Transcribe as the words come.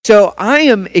So I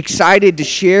am excited to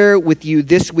share with you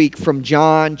this week from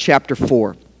John chapter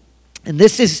 4. And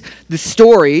this is the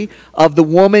story of the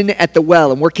woman at the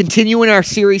well. And we're continuing our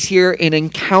series here in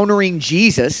Encountering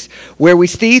Jesus, where we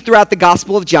see throughout the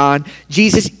Gospel of John,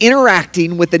 Jesus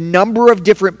interacting with a number of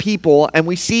different people, and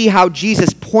we see how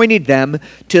Jesus pointed them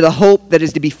to the hope that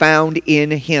is to be found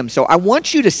in him. So I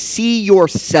want you to see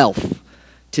yourself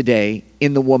today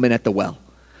in the woman at the well.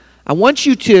 I want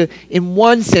you to, in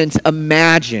one sense,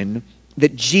 imagine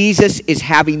that Jesus is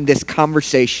having this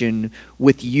conversation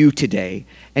with you today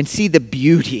and see the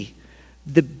beauty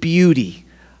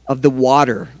of the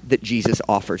water that Jesus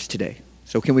offers today.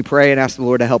 So can we pray and ask the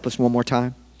Lord to help us one more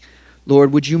time?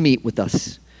 Lord, would you meet with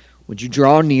us? Would you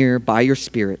draw near by your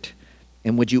Spirit?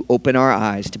 And would you open our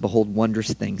eyes to behold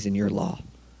wondrous things in your law?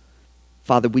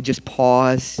 Father, we just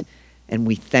pause and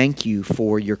we thank you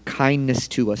for your kindness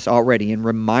to us already and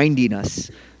reminding us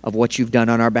of what you've done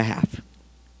on our behalf.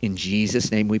 In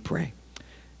Jesus' name we pray.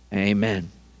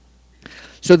 Amen.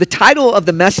 So the title of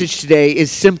the message today is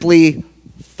simply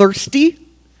Thirsty.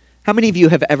 How many of you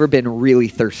have ever been really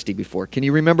thirsty before? Can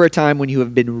you remember a time when you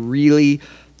have been really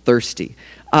thirsty?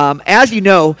 As you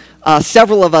know,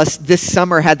 several of us this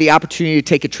summer had the opportunity to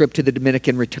take a trip to the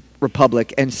Dominican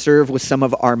Republic and serve with some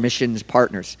of our missions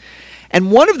partners. And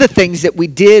one of the things that we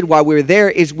did while we were there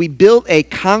is we built a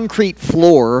concrete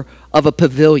floor of a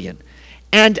pavilion.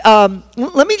 And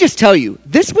let me just tell you,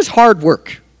 this was hard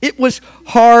work. It was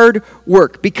hard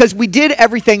work because we did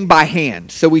everything by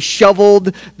hand. So we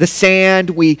shoveled the sand,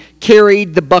 we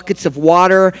carried the buckets of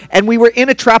water, and we were in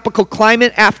a tropical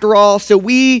climate after all, so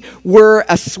we were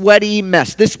a sweaty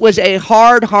mess. This was a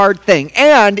hard thing.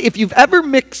 And if you've ever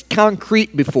mixed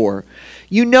concrete before,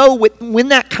 you know when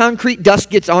that concrete dust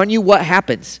gets on you, what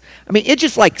happens? I mean, it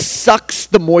just like sucks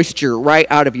the moisture right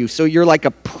out of you. So you're like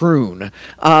a prune,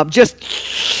 just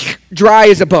dry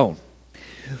as a bone,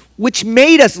 which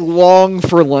made us long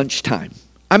for lunchtime.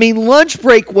 I mean, lunch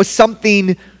break was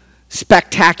something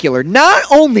spectacular, not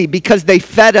only because they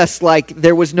fed us like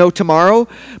there was no tomorrow,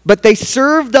 but they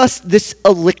served us this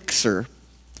elixir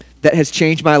that has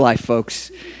changed my life,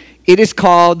 folks. It is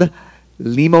called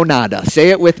limonada.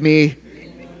 Say it with me.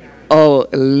 Oh,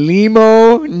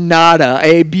 limonada,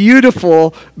 a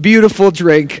beautiful, beautiful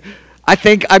drink.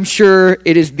 I'm sure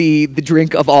it is the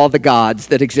drink of all the gods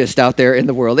that exist out there in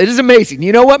the world. It is amazing.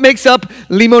 You know what makes up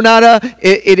limonada?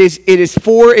 It is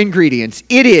 4 ingredients.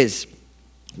 It is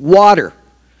water,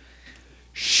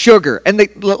 sugar, and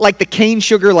like the cane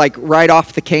sugar, like right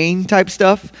off the cane type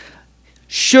stuff,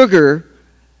 sugar,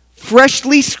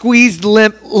 freshly squeezed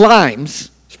limes,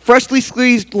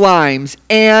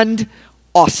 and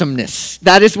awesomeness.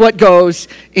 That is what goes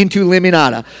into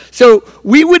limonada. So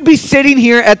we would be sitting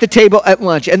here at the table at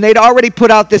lunch, and they'd already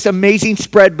put out this amazing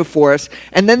spread before us,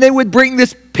 and then they would bring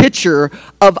this pitcher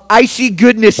of icy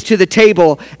goodness to the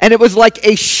table, and it was like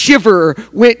a shiver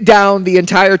went down the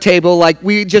entire table, like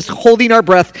we just holding our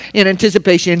breath in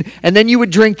anticipation, and then you would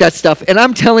drink that stuff. And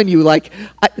I'm telling you, like,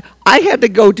 I had to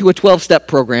go to a 12-step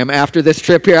program after this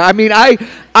trip here. I mean, I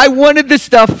wanted this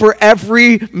stuff for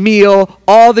every meal,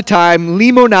 all the time.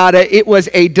 Limonada, it was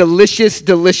a delicious,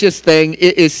 delicious thing.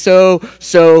 It is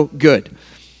so good.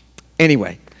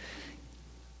 Anyway,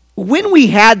 when we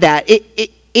had that,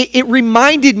 it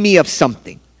reminded me of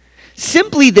something.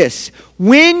 Simply this: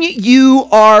 when you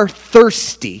are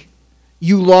thirsty,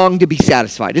 you long to be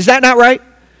satisfied. Is that not right?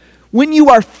 When you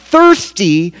are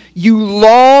thirsty, you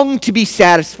long to be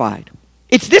satisfied.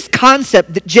 It's this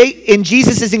concept that in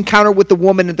Jesus' encounter with the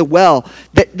woman at the well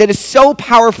that is so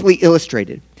powerfully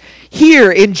illustrated.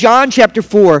 Here in John chapter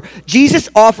 4, Jesus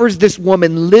offers this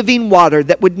woman living water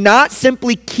that would not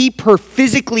simply keep her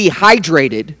physically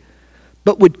hydrated,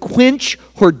 but would quench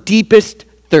her deepest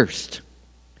thirst.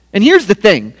 And here's the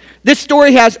thing. This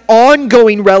story has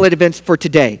ongoing relevance for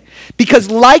today. Because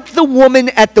like the woman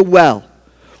at the well,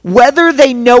 whether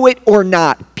they know it or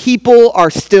not, people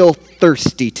are still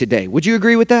thirsty today. Would you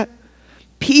agree with that?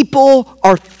 People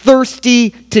are thirsty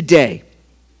today.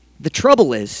 The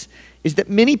trouble is that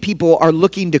many people are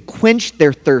looking to quench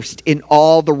their thirst in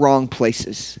all the wrong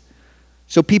places.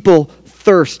 So people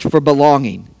thirst for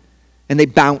belonging, and they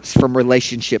bounce from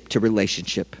relationship to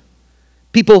relationship.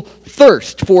 People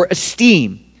thirst for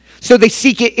esteem, so they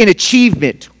seek it in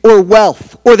achievement or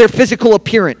wealth or their physical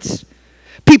appearance.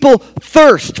 People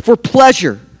thirst for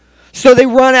pleasure, so they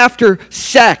run after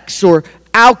sex or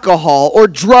alcohol or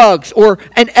drugs or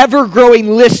an ever-growing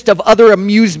list of other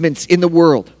amusements in the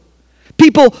world.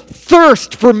 People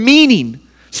thirst for meaning,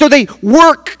 so they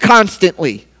work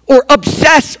constantly or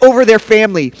obsess over their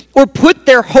family or put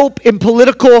their hope in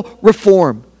political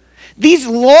reform. These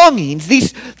longings,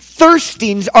 these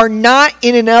thirstings are not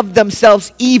in and of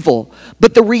themselves evil,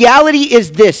 but the reality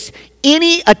is this: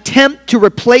 any attempt to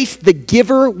replace the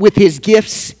giver with his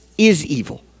gifts is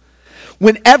evil.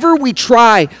 Whenever we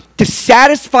try to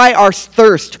satisfy our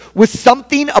thirst with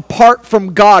something apart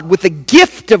from God, with a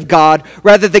gift of God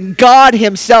rather than God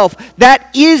himself,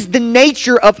 that is the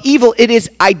nature of evil. It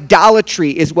is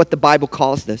idolatry, is what the Bible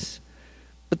calls this.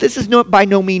 But this is by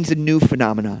no means a new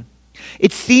phenomenon.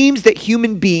 It seems that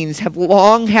human beings have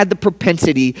long had the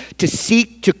propensity to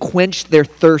seek to quench their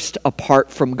thirst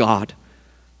apart from God.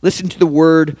 Listen to the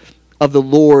word of the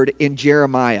Lord in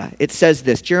Jeremiah. It says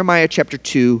this, Jeremiah chapter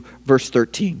 2, verse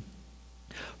 13.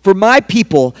 For my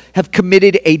people have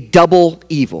committed a double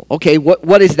evil. Okay,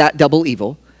 what is that double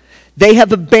evil? They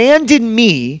have abandoned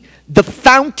me, the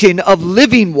fountain of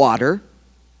living water,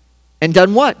 and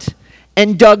done what?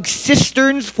 And dug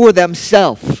cisterns for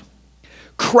themselves.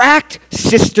 Cracked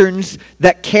cisterns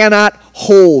that cannot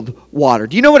hold water.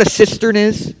 Do you know what a cistern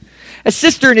is? A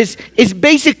cistern is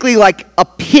basically like a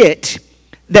pit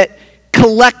that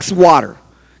collects water.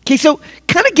 Okay, so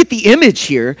kind of get the image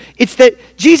here. It's that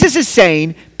Jesus is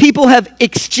saying people have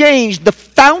exchanged the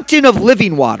fountain of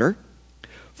living water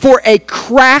for a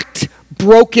cracked,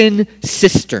 broken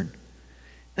cistern.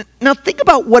 Now think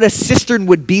about what a cistern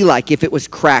would be like if it was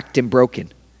cracked and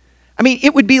broken. I mean,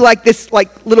 it would be like this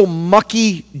little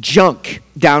mucky junk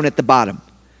down at the bottom.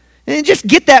 And just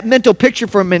get that mental picture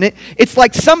for a minute. It's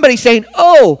like somebody saying,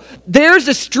 oh, there's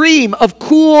a stream of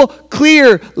cool,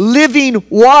 clear, living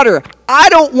water. I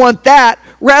don't want that.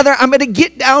 Rather, I'm going to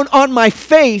get down on my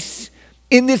face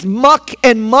in this muck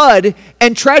and mud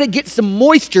and try to get some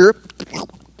moisture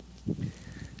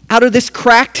out of this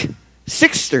cracked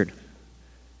cistern.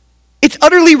 It's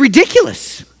utterly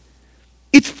ridiculous.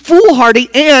 It's foolhardy,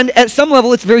 and at some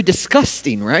level, it's very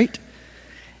disgusting, right?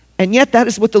 And yet, that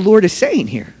is what the Lord is saying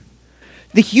here.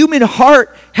 The human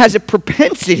heart has a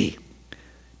propensity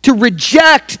to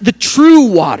reject the true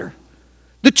water,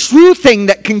 the true thing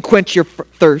that can quench your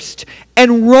thirst,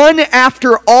 and run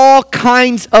after all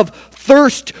kinds of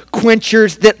thirst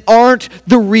quenchers that aren't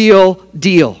the real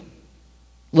deal.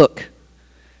 Look,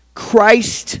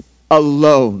 Christ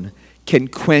alone can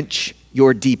quench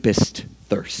your deepest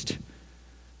thirst.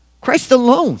 Christ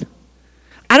alone.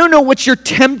 I don't know what you're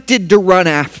tempted to run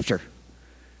after.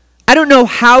 I don't know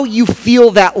how you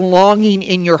feel that longing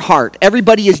in your heart.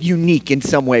 Everybody is unique in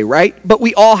some way, right? But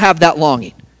we all have that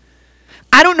longing.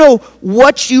 I don't know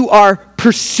what you are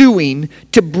pursuing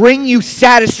to bring you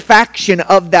satisfaction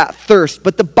of that thirst,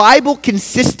 but the Bible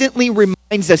consistently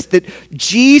reminds us that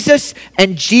Jesus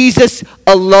and Jesus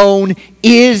alone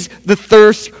is the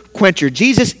thirst quencher.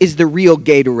 Jesus is the real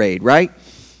Gatorade, right?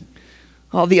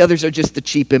 All the others are just the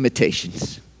cheap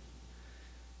imitations.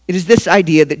 It is this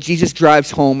idea that Jesus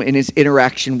drives home in his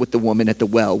interaction with the woman at the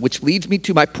well, which leads me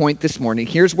to my point this morning.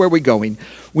 Here's where we're going.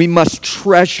 We must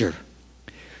treasure,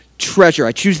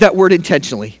 I choose that word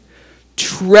intentionally,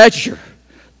 treasure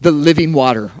the living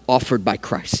water offered by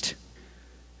Christ.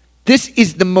 This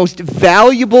is the most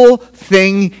valuable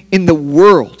thing in the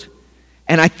world.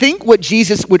 And I think what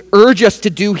Jesus would urge us to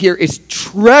do here is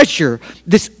treasure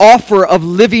this offer of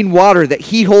living water that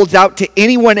he holds out to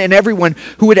anyone and everyone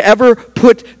who would ever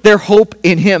put their hope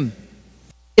in him.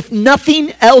 If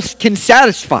nothing else can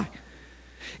satisfy,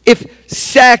 if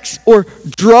sex or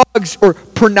drugs or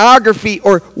pornography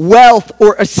or wealth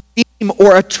or esteem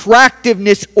or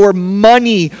attractiveness or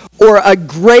money or a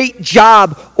great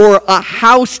job or a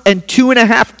house and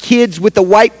 2.5 kids with a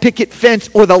white picket fence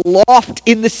or the loft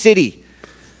in the city,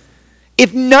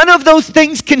 if none of those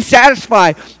things can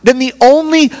satisfy, then the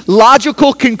only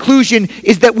logical conclusion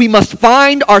is that we must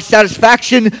find our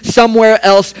satisfaction somewhere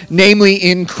else, namely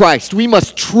in Christ. We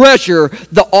must treasure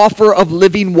the offer of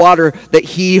living water that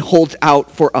he holds out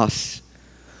for us.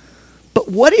 But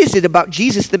what is it about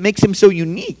Jesus that makes him so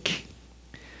unique?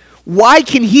 Why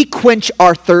can he quench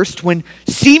our thirst when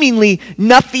seemingly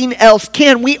nothing else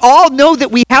can? We all know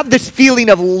that we have this feeling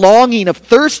of longing, of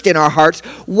thirst in our hearts.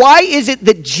 Why is it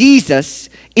that Jesus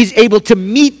is able to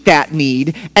meet that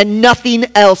need and nothing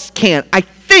else can? I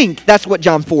think that's what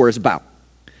John 4 is about.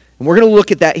 And we're going to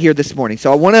look at that here this morning.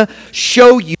 So I want to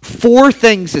show you 4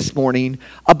 things this morning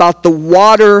about the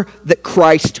water that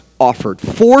Christ offered.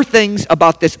 4 things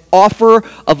about this offer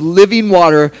of living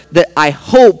water that I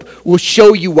hope will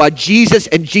show you why Jesus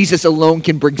and Jesus alone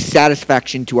can bring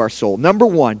satisfaction to our soul. Number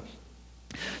 1,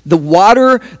 the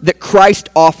water that Christ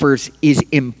offers is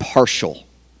impartial.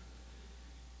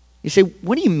 You say,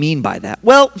 what do you mean by that?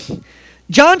 Well,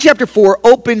 John chapter 4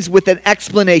 opens with an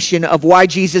explanation of why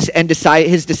Jesus and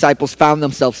his disciples found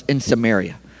themselves in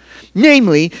Samaria.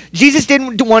 Namely, Jesus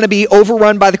didn't want to be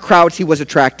overrun by the crowds he was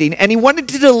attracting, and he wanted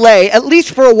to delay, at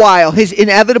least for a while, his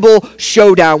inevitable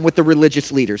showdown with the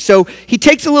religious leaders. So he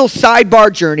takes a little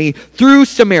sidebar journey through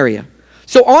Samaria.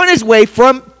 So on his way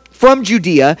from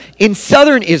Judea in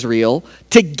southern Israel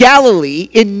to Galilee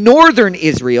in northern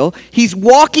Israel, he's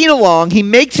walking along. He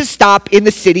makes a stop in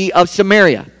the city of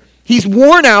Samaria. He's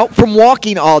worn out from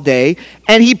walking all day,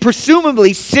 and he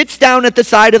presumably sits down at the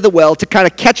side of the well to kind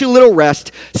of catch a little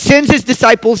rest, sends his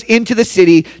disciples into the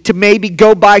city to maybe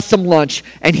go buy some lunch,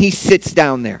 and he sits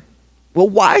down there. Well,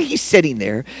 while he's sitting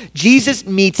there, Jesus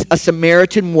meets a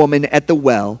Samaritan woman at the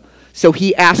well, so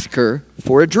he asks her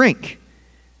for a drink.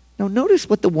 Now, notice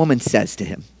what the woman says to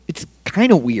him. It's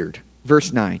kind of weird.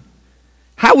 Verse 9.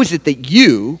 How is it that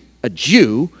you, a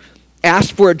Jew,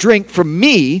 ask for a drink from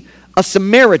me, a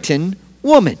Samaritan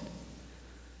woman?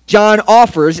 John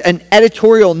offers an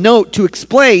editorial note to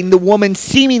explain the woman's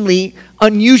seemingly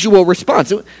unusual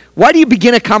response. Why do you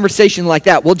begin a conversation like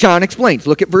that? Well, John explains.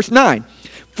 Look at verse 9.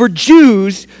 For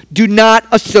Jews do not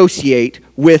associate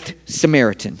with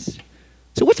Samaritans.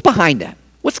 So what's behind that?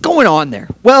 What's going on there?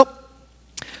 Well,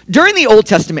 during the Old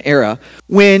Testament era,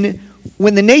 when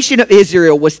the nation of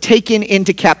Israel was taken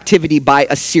into captivity by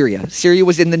Assyria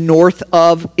was in the north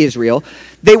of Israel.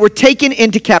 They were taken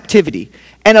into captivity.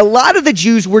 And a lot of the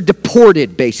Jews were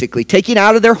deported, basically, taken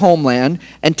out of their homeland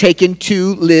and taken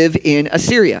to live in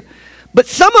Assyria. But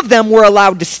some of them were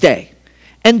allowed to stay.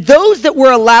 And those that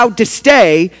were allowed to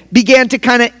stay began to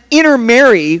kind of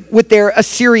intermarry with their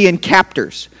Assyrian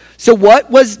captors. So what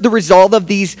was the result of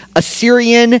these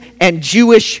Assyrian and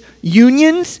Jewish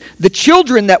unions? The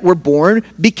children that were born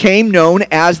became known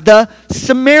as the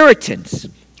Samaritans.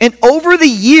 And over the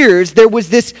years, there was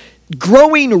this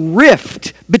growing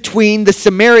rift between the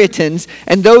Samaritans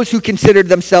and those who considered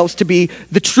themselves to be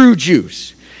the true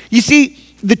Jews. You see,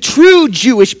 the true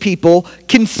Jewish people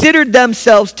considered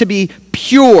themselves to be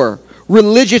pure,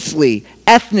 religiously,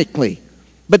 ethnically.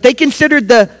 But they considered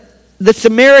the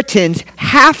Samaritans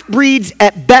half-breeds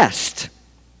at best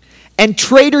and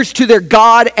traitors to their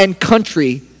God and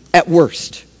country at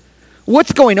worst.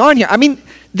 What's going on here? I mean,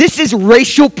 this is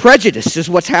racial prejudice is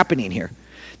what's happening here.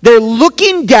 They're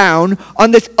looking down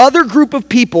on this other group of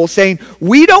people saying,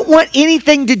 we don't want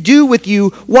anything to do with you.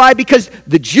 Why? Because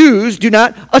the Jews do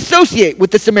not associate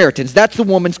with the Samaritans. That's the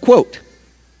woman's quote.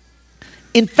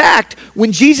 In fact,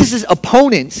 when Jesus'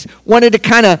 opponents wanted to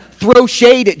kind of throw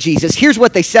shade at Jesus, here's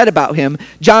what they said about him.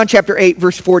 John chapter 8,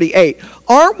 verse 48.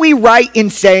 Aren't we right in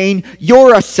saying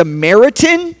you're a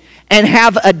Samaritan and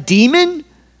have a demon?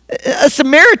 A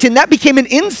Samaritan, that became an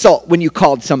insult when you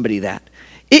called somebody that.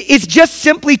 It's just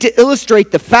simply to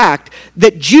illustrate the fact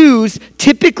that Jews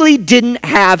typically didn't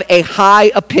have a high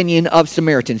opinion of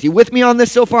Samaritans. You with me on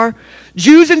this so far?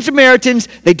 Jews and Samaritans,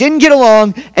 they didn't get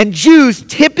along, and Jews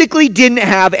typically didn't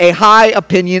have a high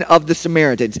opinion of the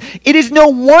Samaritans. It is no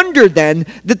wonder then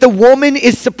that the woman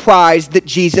is surprised that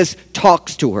Jesus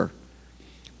talks to her.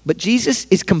 But Jesus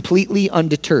is completely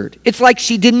undeterred. It's like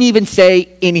she didn't even say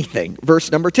anything. Verse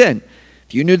number 10.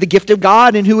 If you knew the gift of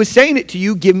God and who was saying it to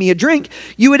you, give me a drink,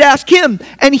 you would ask him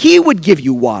and he would give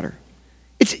you water.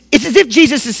 It's as if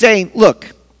Jesus is saying,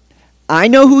 look, I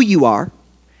know who you are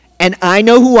and I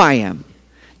know who I am.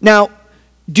 Now,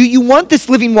 do you want this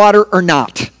living water or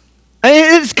not?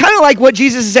 It's kind of like what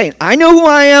Jesus is saying. I know who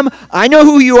I am. I know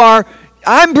who you are.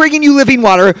 I'm bringing you living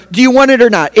water. Do you want it or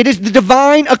not? It is the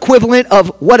divine equivalent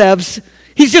of whatevs.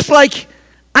 He's just like,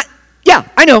 yeah,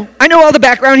 I know all the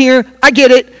background here. I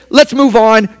get it. Let's move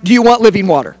on. Do you want living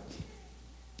water?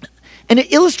 And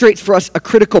it illustrates for us a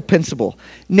critical principle.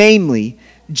 Namely,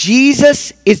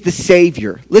 Jesus is the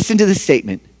Savior. Listen to this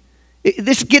statement.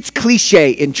 This gets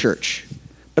cliche in church,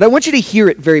 but I want you to hear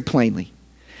it very plainly.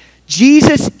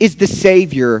 Jesus is the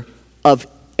Savior of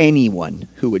anyone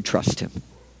who would trust him.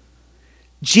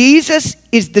 Jesus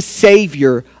is the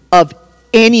Savior of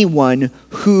anyone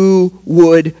who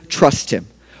would trust him.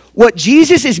 What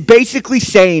Jesus is basically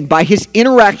saying by his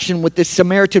interaction with this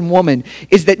Samaritan woman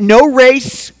is that no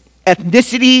race,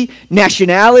 ethnicity,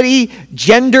 nationality,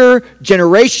 gender,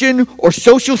 generation, or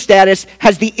social status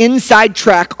has the inside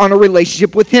track on a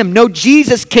relationship with him. No,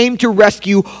 Jesus came to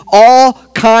rescue all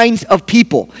kinds of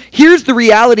people. Here's the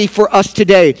reality for us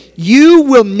today. You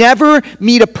will never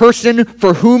meet a person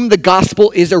for whom the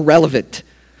gospel is irrelevant.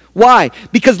 Why?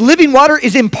 Because living water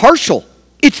is impartial.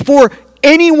 It's for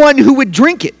anyone who would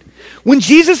drink it. When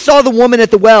Jesus saw the woman at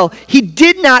the well, he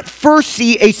did not first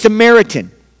see a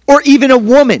Samaritan or even a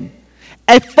woman.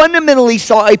 I fundamentally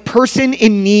saw a person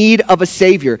in need of a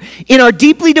Savior. In our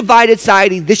deeply divided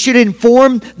society, this should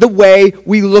inform the way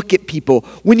we look at people.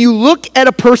 When you look at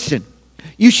a person,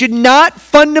 You should not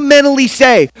fundamentally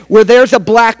say, where there's a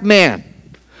black man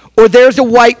or there's a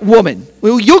white woman.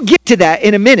 Well, you'll get to that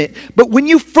in a minute. But when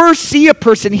you first see a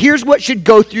person, here's what should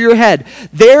go through your head.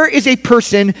 There is a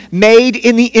person made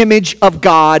in the image of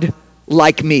God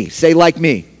like me. Say, like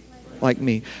me. Like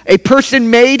me. A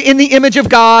person made in the image of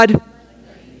God.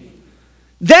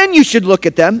 Then you should look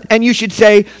at them and you should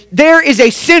say, there is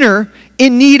a sinner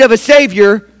in need of a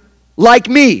Savior like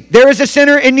me. There is a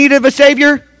sinner in need of a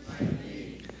Savior.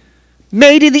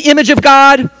 Made in the image of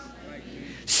God.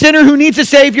 Sinner who needs a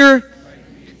Savior.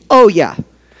 Oh yeah.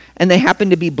 And they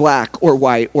happen to be black or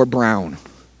white or brown.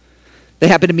 They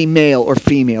happen to be male or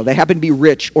female. They happen to be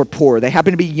rich or poor. They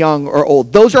happen to be young or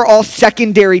old. Those are all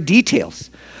secondary details.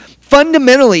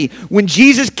 Fundamentally, when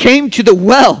Jesus came to the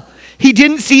well, he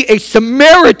didn't see a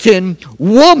Samaritan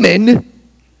woman.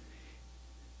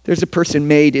 There's a person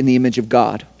made in the image of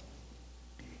God.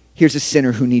 Here's a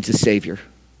sinner who needs a Savior.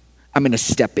 I'm going to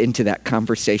step into that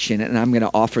conversation and I'm going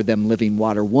to offer them living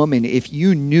water. Woman, if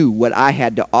you knew what I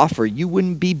had to offer, you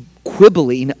wouldn't be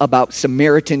quibbling about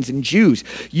Samaritans and Jews.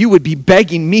 You would be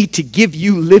begging me to give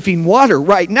you living water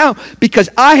right now because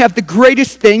I have the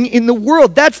greatest thing in the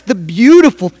world. That's the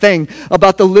beautiful thing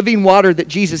about the living water that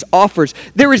Jesus offers.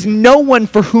 There is no one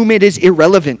for whom it is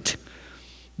irrelevant.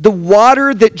 The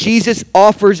water that Jesus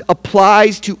offers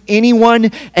applies to anyone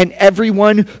and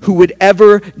everyone who would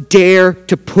ever dare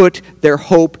to put their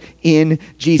hope in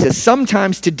Jesus.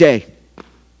 Sometimes today,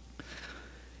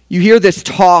 you hear this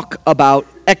talk about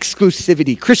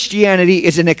exclusivity. Christianity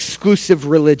is an exclusive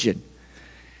religion.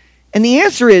 And the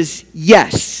answer is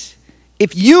yes.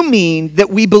 If you mean that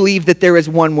we believe that there is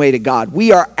one way to God,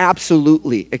 we are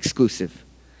absolutely exclusive.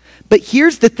 But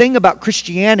here's the thing about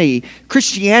Christianity.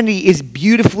 Christianity is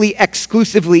beautifully,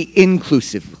 exclusively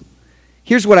inclusive.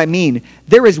 Here's what I mean.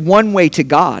 There is one way to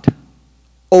God,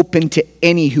 open to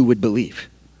any who would believe.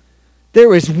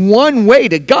 There is one way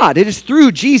to God. It is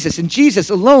through Jesus and Jesus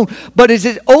alone, but it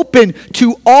is open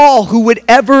to all who would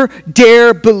ever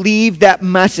dare believe that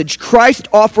message. Christ's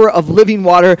offer of living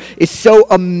water is so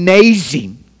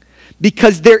amazing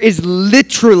because there is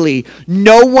literally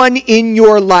no one in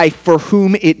your life for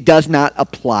whom it does not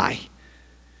apply.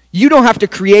 You don't have to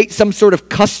create some sort of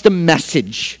custom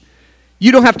message.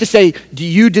 You don't have to say, do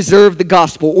you deserve the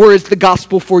gospel or is the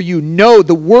gospel for you? No,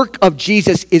 the work of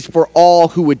Jesus is for all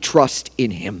who would trust in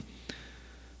him.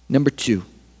 Number 2,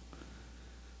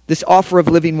 this offer of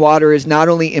living water is not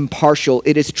only impartial,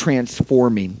 it is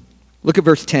transforming. Look at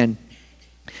verse 10.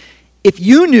 If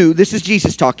you knew, this is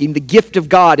Jesus talking, the gift of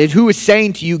God, and who is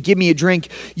saying to you, give me a drink,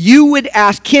 you would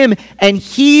ask him and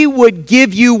he would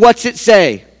give you, what's it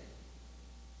say?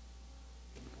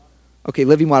 Okay,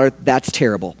 living water, that's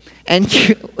terrible. And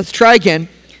let's try again.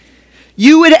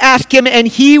 You would ask him and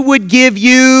he would give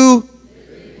you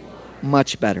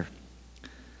much better.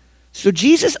 So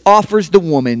Jesus offers the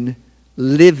woman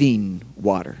living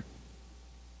water.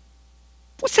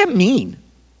 What's that mean?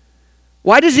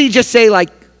 Why does he just say like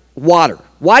water?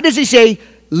 Why does he say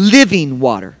living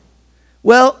water?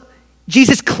 Well,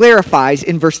 Jesus clarifies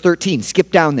in verse 13.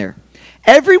 Skip down there.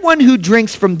 Everyone who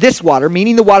drinks from this water,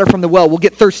 meaning the water from the well, will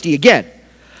get thirsty again.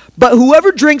 But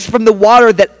whoever drinks from the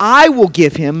water that I will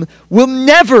give him will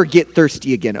never get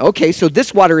thirsty again. Okay, so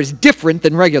this water is different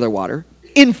than regular water.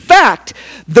 In fact,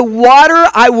 the water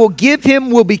I will give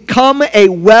him will become a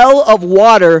well of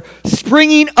water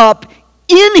springing up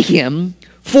in him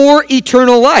for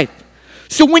eternal life.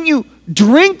 So when you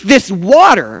drink this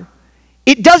water,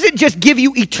 it doesn't just give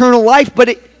you eternal life, but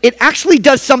it actually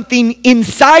does something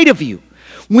inside of you.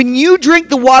 When you drink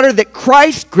the water that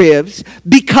Christ gives,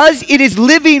 because it is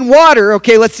living water,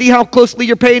 okay, let's see how closely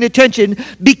you're paying attention.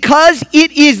 Because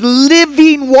it is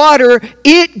living water,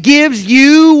 it gives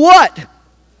you what?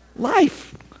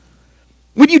 Life.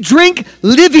 When you drink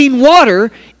living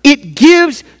water, it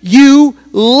gives you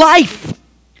life.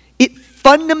 It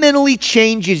fundamentally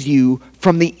changes you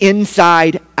from the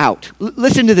inside out.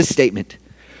 Listen to this statement.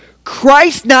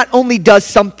 Christ not only does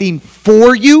something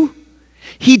for you,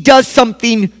 he does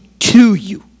something to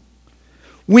you.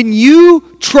 When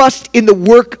you trust in the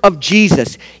work of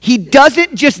Jesus, he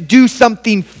doesn't just do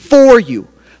something for you.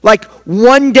 Like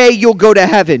one day you'll go to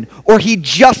heaven, or he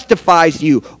justifies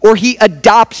you, or he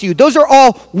adopts you. Those are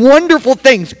all wonderful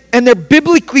things, and they're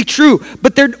biblically true,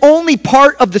 but they're only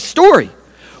part of the story.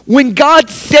 When God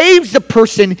saves a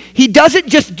person, he doesn't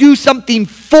just do something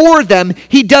for them,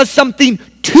 he does something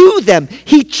to them.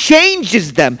 He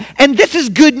changes them. And this is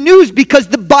good news because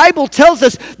the Bible tells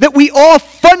us that we all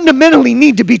fundamentally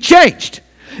need to be changed.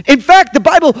 In fact, the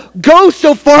Bible goes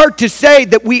so far to say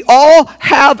that we all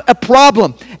have a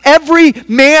problem. Every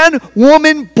man,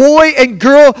 woman, boy, and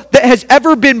girl that has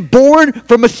ever been born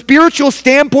from a spiritual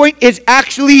standpoint is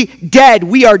actually dead.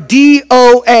 We are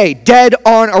DOA, dead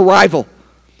on arrival.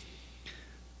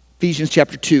 Ephesians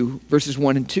chapter 2, verses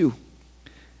 1 and 2.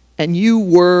 And you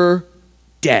were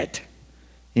dead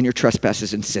in your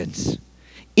trespasses and sins,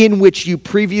 in which you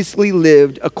previously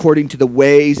lived according to the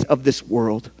ways of this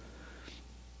world.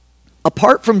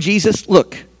 Apart from Jesus,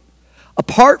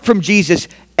 apart from Jesus,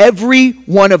 every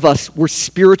one of us were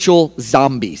spiritual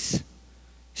zombies.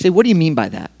 You say, what do you mean by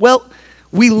that? Well,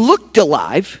 we looked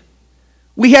alive.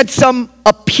 We had some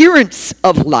appearance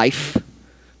of life,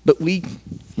 but we,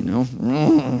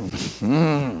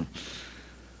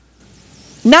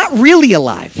 not really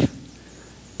alive.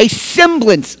 A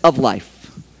semblance of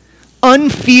life.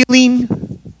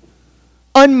 Unfeeling,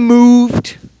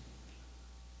 unmoved,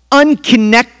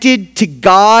 unconnected to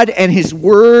God and His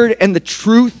Word and the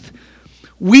truth.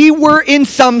 We were in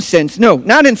some sense, no,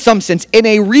 not in some sense, in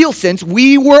a real sense,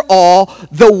 we were all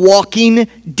the walking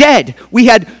dead. We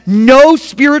had no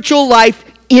spiritual life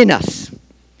in us.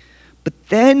 But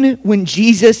then when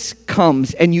Jesus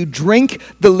comes and you drink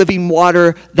the living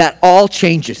water, that all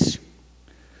changes.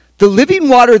 The living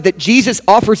water that Jesus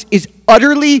offers is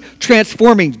utterly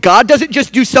transforming. God doesn't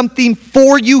just do something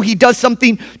for you, He does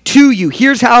something to you.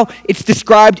 Here's how it's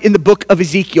described in the book of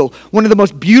Ezekiel, one of the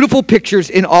most beautiful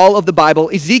pictures in all of the Bible.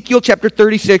 Ezekiel chapter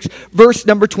 36, verse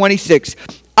number 26.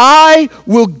 I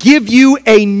will give you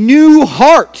a new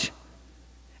heart,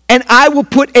 and I will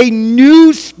put a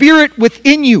new spirit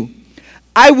within you.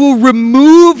 I will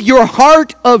remove your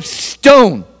heart of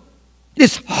stone.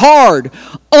 This hard,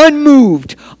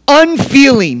 unmoved,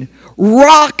 unfeeling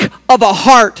rock of a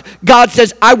heart, God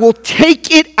says, I will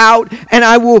take it out and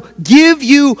I will give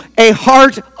you a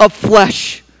heart of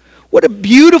flesh. What a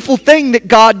beautiful thing that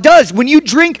God does. When you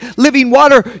drink living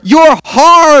water, your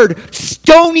hard,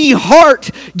 stony heart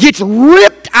gets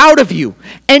ripped out of you,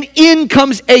 and in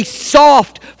comes a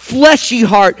soft, fleshy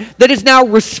heart that is now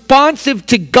responsive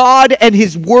to God and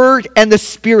His Word and the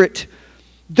Spirit.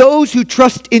 Those who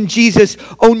trust in Jesus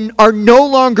are no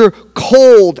longer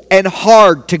cold and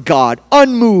hard to God,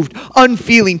 unmoved,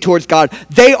 unfeeling towards God.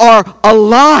 They are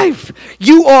alive.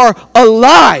 You are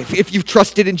alive if you've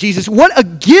trusted in Jesus. What a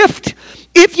gift.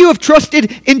 If you have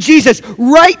trusted in Jesus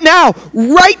right now,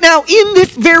 in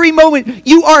this very moment,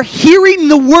 you are hearing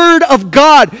the Word of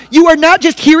God. You are not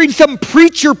just hearing some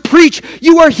preacher preach.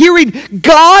 You are hearing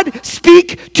God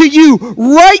speak to you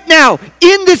right now,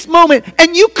 in this moment.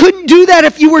 And you couldn't do that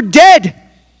if you were dead.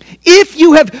 If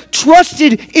you have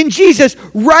trusted in Jesus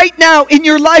right now in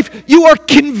your life, you are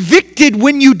convicted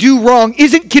when you do wrong.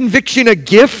 Isn't conviction a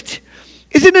gift?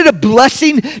 Isn't it a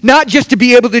blessing not just to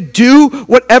be able to do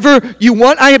whatever you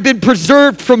want? I have been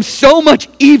preserved from so much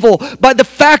evil by the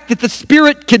fact that the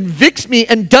Spirit convicts me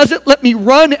and doesn't let me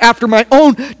run after my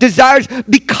own desires.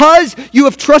 Because you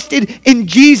have trusted in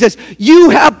Jesus,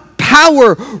 you have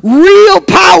power, real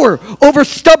power over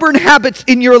stubborn habits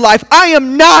in your life. I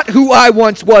am not who I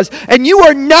once was, and you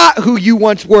are not who you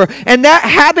once were. And that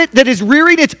habit that is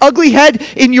rearing its ugly head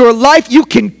in your life, you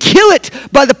can kill it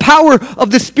by the power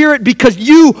of the Spirit, because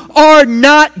you are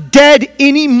not dead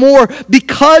anymore.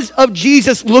 Because of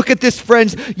Jesus, look at this,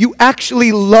 friends, you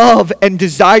actually love and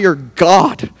desire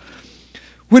God.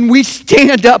 When we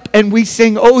stand up and we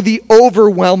sing, oh, the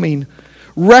overwhelming,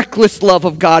 reckless love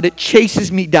of God, it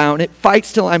chases me down, it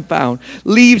fights till I'm found,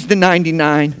 leaves the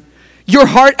 99. Your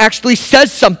heart actually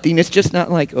says something. It's just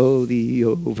not like, oh, the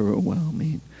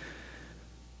overwhelming.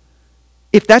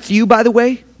 If that's you, by the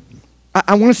way,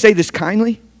 I want to say this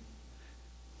kindly.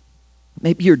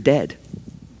 Maybe you're dead.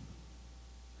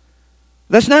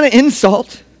 That's not an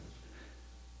insult.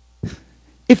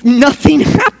 If nothing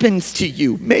happens to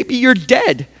you, maybe you're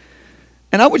dead.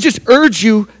 And I would just urge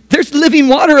you, there's living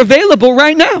water available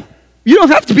right now. You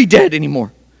don't have to be dead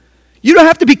anymore. You don't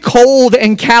have to be cold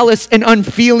and callous and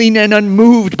unfeeling and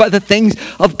unmoved by the things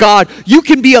of God. You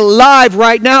can be alive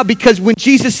right now, because when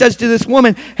Jesus says to this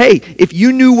woman, hey, if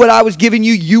you knew what I was giving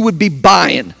you, you would be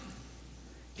buying.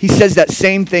 He says that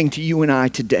same thing to you and I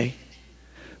today.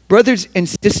 Brothers and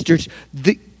sisters,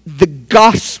 the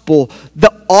gospel,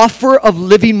 the offer of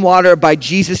living water by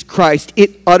Jesus Christ,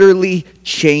 it utterly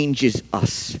changes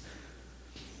us.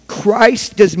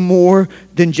 Christ does more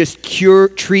than just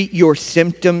treat your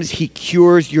symptoms. He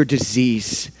cures your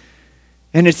disease.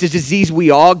 And it's a disease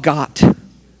we all got.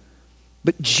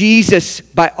 But Jesus,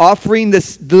 by offering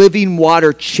this living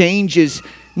water, changes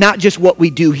not just what we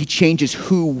do, He changes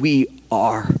who we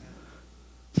are.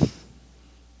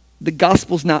 The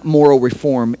gospel's not moral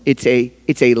reform. It's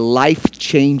a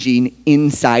life-changing,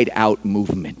 inside-out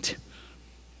movement.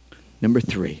 Number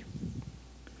 3.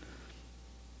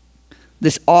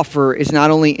 This offer is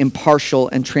not only impartial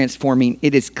and transforming,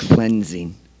 it is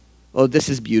cleansing. Oh, this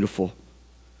is beautiful.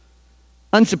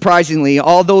 Unsurprisingly,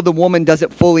 although the woman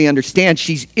doesn't fully understand,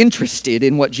 she's interested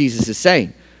in what Jesus is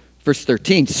saying. Verse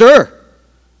 13, "Sir,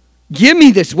 give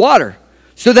me this water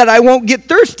so that I won't get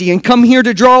thirsty and come here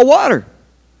to draw water."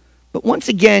 But once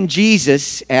again,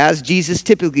 Jesus, as Jesus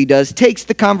typically does, takes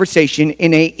the conversation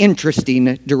in an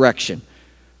interesting direction.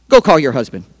 "Go call your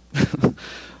husband."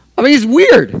 I mean, it's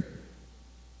weird.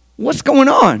 "What's going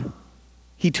on?"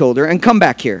 he told her, "and come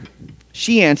back here."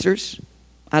 She answers,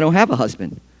 "I don't have a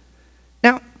husband."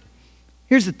 Now,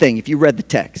 here's the thing, if you read the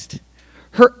text.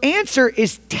 Her answer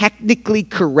is technically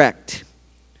correct,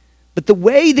 but the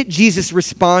way that Jesus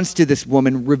responds to this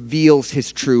woman reveals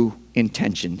his true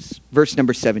intentions. Verse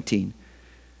number 17.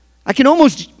 I can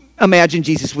almost imagine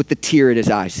Jesus with the tear in his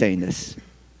eye saying this.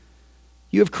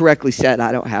 "You have correctly said,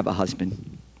 I don't have a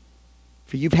husband.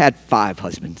 For you've had 5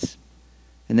 husbands,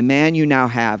 and the man you now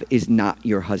have is not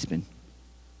your husband.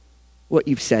 What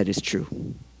you've said is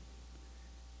true."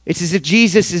 It's as if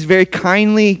Jesus is very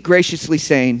kindly, graciously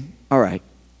saying, all right,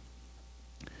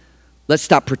 let's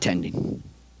stop pretending.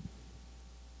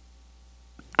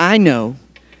 I know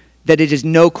that it is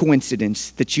no coincidence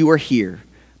that you are here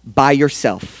by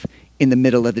yourself in the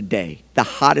middle of the day, the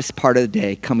hottest part of the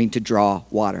day, coming to draw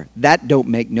water. That don't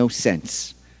make no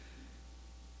sense.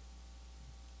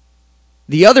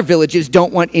 The other villages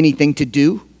don't want anything to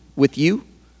do with you.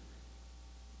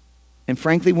 And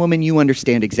frankly, woman, you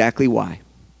understand exactly why.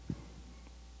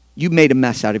 You've made a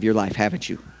mess out of your life, haven't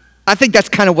you? I think that's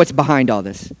kind of what's behind all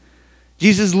this.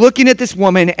 Jesus is looking at this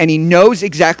woman and he knows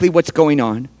exactly what's going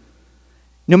on.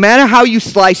 No matter how you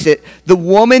slice it, the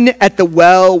woman at the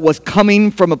well was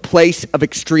coming from a place of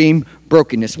extreme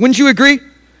brokenness. Wouldn't you agree?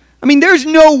 I mean, there's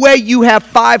no way you have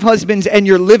 5 husbands and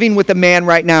you're living with a man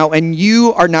right now and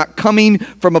you are not coming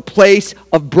from a place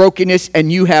of brokenness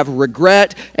and you have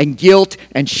regret and guilt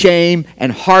and shame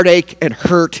and heartache and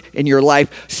hurt in your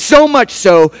life. So much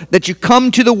so that you come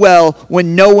to the well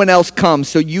when no one else comes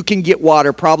so you can get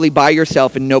water probably by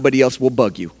yourself and nobody else will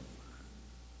bug you.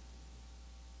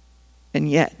 And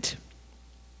yet,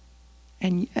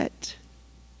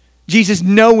 Jesus,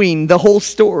 knowing the whole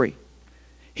story,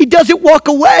 he doesn't walk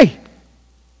away.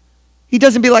 He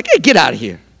doesn't be like, hey, get out of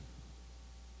here.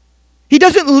 He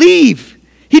doesn't leave.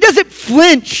 He doesn't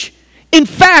flinch. In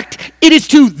fact, it is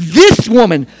to this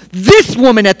woman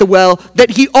at the well, that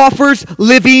he offers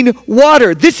living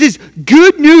water. This is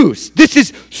good news. This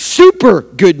is super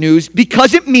good news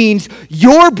because it means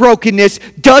your brokenness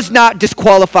does not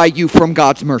disqualify you from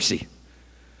God's mercy.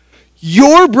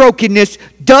 Your brokenness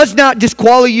does not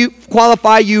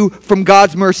disqualify you from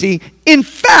God's mercy. In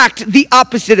fact, the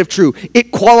opposite of true. It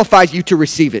qualifies you to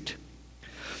receive it.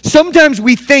 Sometimes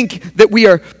we think that we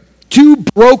are too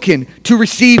broken to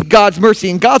receive God's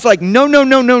mercy. And God's like,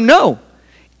 no.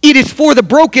 It is for the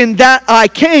broken that I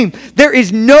came. There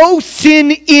is no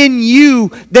sin in you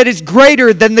that is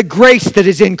greater than the grace that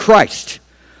is in Christ.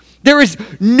 There is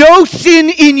no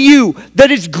sin in you that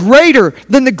is greater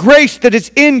than the grace that is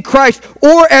in Christ.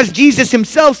 Or as Jesus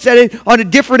himself said it on a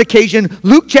different occasion,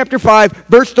 Luke chapter 5,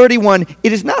 verse 31,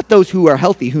 it is not those who are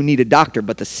healthy who need a doctor,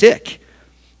 but the sick.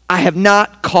 I have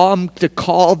not come to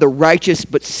call the righteous,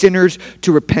 but sinners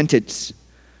to repentance.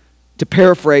 To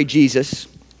paraphrase Jesus,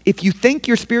 if you think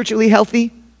you're spiritually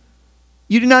healthy,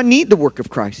 you do not need the work of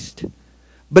Christ.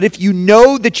 But if you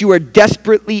know that you are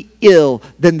desperately ill,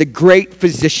 then the great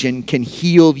physician can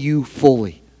heal you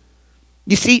fully.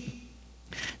 You see,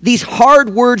 these hard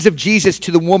words of Jesus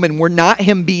to the woman were not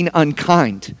him being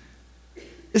unkind.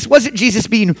 This wasn't Jesus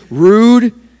being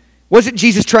rude. Wasn't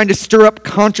Jesus trying to stir up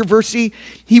controversy.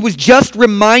 He was just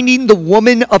reminding the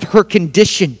woman of her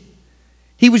condition.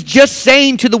 He was just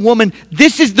saying to the woman,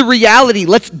 this is the reality.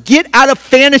 Let's get out of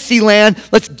fantasy land.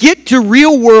 Let's get to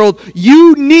real world.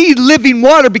 You need living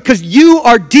water because you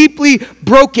are deeply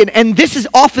broken. And this is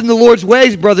often the Lord's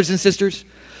ways, brothers and sisters.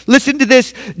 Listen to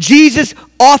this. Jesus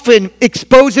often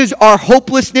exposes our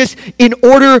hopelessness in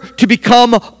order to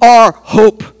become our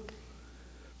hope.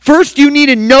 First, you need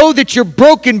to know that you're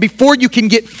broken before you can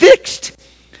get fixed.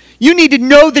 You need to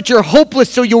know that you're hopeless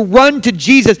so you'll run to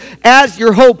Jesus as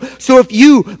your hope. So if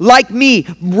you, like me,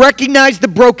 recognize the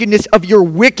brokenness of your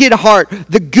wicked heart,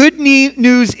 the good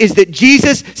news is that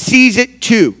Jesus sees it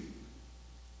too.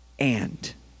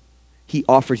 And he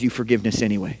offers you forgiveness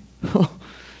anyway.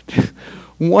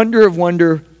 Wonder of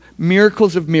wonder,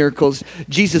 miracles of miracles,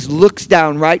 Jesus looks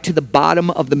down right to the bottom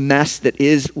of the mess that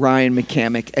is Ryan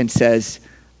McCamick and says,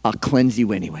 I'll cleanse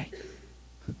you anyway.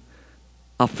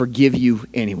 I'll forgive you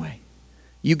anyway.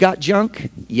 You got junk?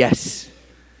 Yes.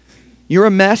 You're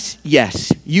a mess?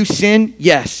 Yes. You sin?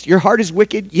 Yes. Your heart is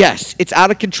wicked? Yes. It's out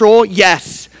of control?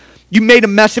 Yes. You made a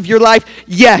mess of your life?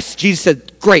 Yes. Jesus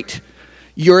said, great.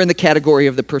 You're in the category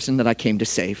of the person that I came to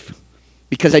save.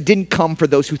 Because I didn't come for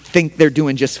those who think they're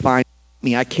doing just fine.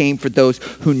 I came for those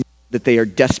who know that they are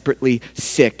desperately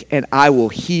sick, and I will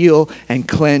heal and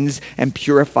cleanse and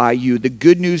purify you. The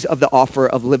good news of the offer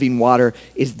of living water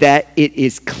is that it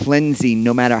is cleansing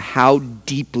no matter how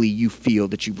deeply you feel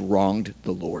that you've wronged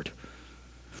the Lord.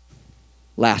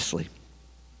 Lastly,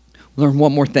 learn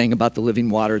one more thing about the living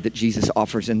water that Jesus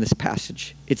offers in this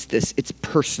passage. It's this: it's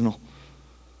personal.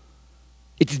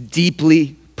 It's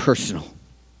deeply personal.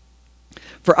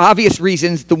 For obvious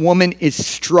reasons, the woman is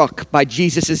struck by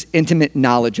Jesus' intimate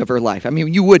knowledge of her life. I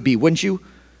mean, you would be, wouldn't you?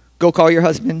 Go call your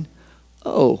husband.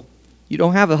 Oh, you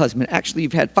don't have a husband. Actually,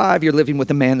 you've had 5. You're living with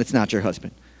a man that's not your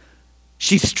husband.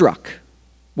 She's struck.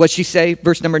 What'd she say?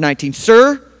 Verse number 19.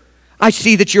 Sir, I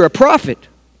see that you're a prophet.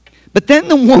 But then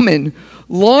the woman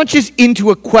launches into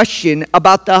a question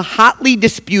about the hotly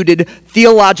disputed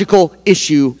theological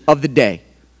issue of the day.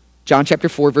 John chapter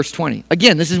 4, verse 20.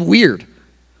 Again, this is weird.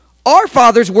 Our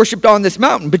fathers worshiped on this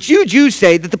mountain, but you Jews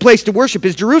say that the place to worship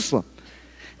is Jerusalem.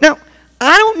 Now,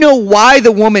 I don't know why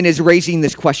the woman is raising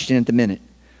this question at the minute.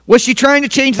 Was she trying to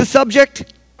change the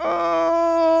subject?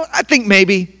 I think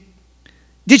maybe.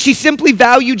 Did she simply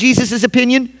value Jesus'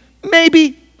 opinion?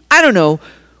 Maybe. I don't know.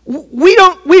 We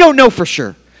don't know for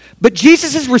sure. But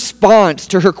Jesus' response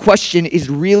to her question is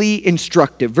really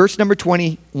instructive. Verse number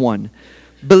 21.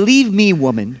 Believe me,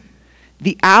 woman,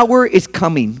 the hour is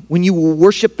coming when you will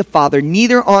worship the Father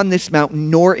neither on this mountain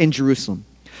nor in Jerusalem.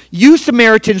 You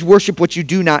Samaritans worship what you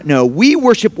do not know. We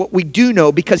worship what we do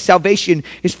know because salvation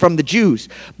is from the Jews.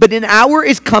 But an hour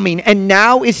is coming and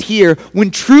now is here when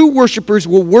true worshipers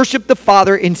will worship the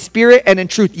Father in spirit and in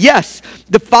truth. Yes,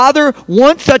 the Father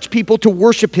wants such people to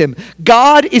worship him.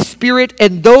 God is spirit,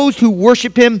 and those who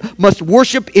worship him must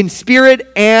worship in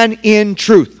spirit and in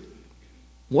truth.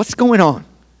 What's going on?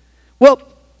 Well,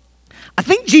 I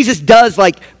think Jesus does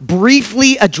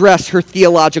briefly address her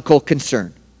theological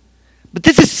concern. But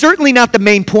this is certainly not the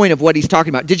main point of what he's talking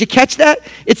about. Did you catch that?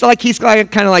 It's like he's kind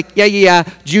of like, yeah,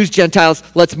 Jews, Gentiles,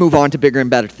 let's move on to bigger and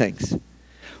better things.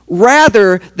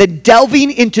 Rather than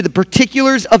delving into the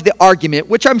particulars of the argument,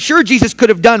 which I'm sure Jesus could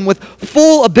have done with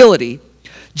full ability,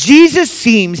 Jesus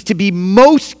seems to be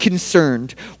most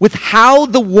concerned with how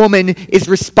the woman is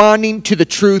responding to the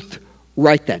truth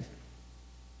right then.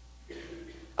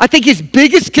 I think his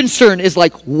biggest concern is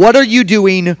what are you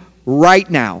doing right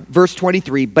now? Verse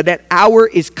 23, but that hour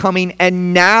is coming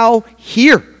and now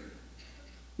here.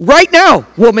 Right now,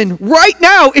 woman, right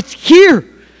now, it's here.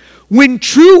 When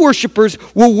true worshipers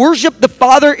will worship the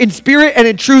Father in spirit and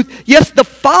in truth. Yes, the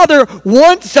Father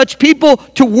wants such people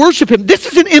to worship him. This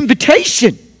is an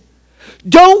invitation.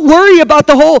 Don't worry about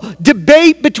the whole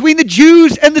debate between the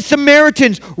Jews and the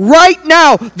Samaritans. Right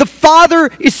now, the Father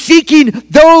is seeking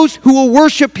those who will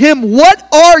worship him. What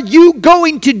are you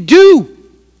going to do?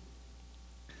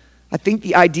 I think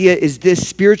the idea is this: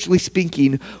 spiritually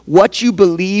speaking, what you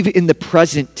believe in the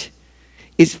present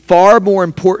is far more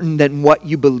important than what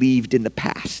you believed in the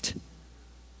past.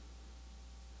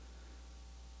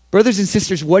 Brothers and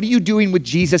sisters, what are you doing with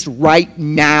Jesus right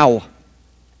now?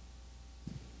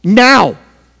 Now.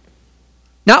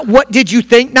 Not what did you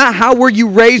think, not how were you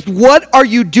raised. What are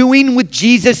you doing with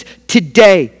Jesus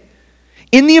today?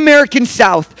 In the American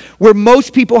South, where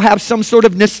most people have some sort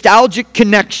of nostalgic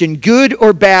connection, good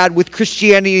or bad, with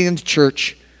Christianity and the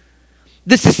church,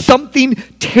 this is something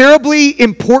terribly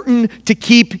important to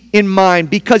keep in mind,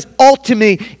 because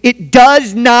ultimately it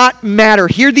does not matter.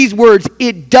 Hear these words.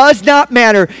 It does not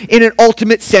matter in an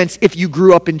ultimate sense if you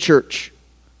grew up in church.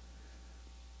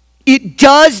 It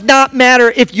does not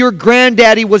matter if your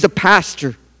granddaddy was a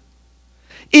pastor.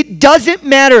 It doesn't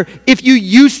matter if you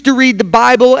used to read the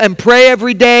Bible and pray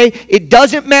every day. It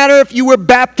doesn't matter if you were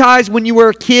baptized when you were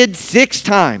a kid 6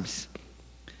 times.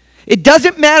 It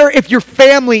doesn't matter if your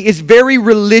family is very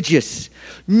religious.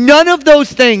 None of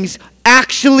those things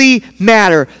actually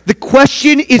matter. The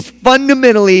question is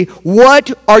fundamentally,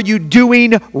 what are you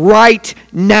doing right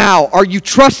now? Are you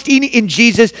trusting in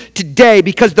Jesus today?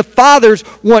 Because the Father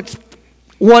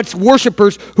wants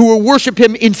worshipers who will worship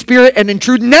him in spirit and in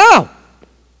truth now.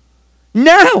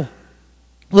 Now.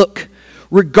 Look,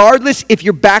 regardless if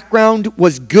your background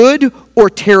was good or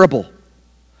terrible,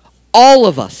 all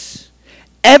of us,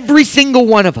 every single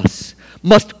one of us,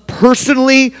 must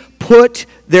personally put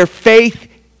their faith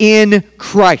in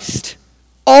Christ.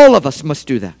 All of us must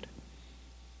do that.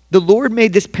 The Lord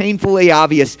made this painfully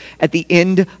obvious at the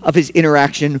end of his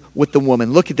interaction with the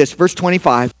woman. Look at this, verse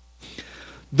 25.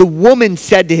 The woman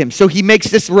said to him, so he makes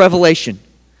this revelation,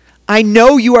 I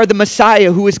know you are the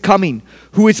Messiah who is coming,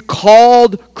 who is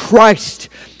called Christ.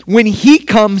 When he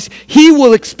comes, he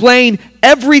will explain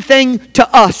everything to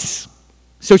us.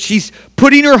 So she's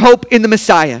putting her hope in the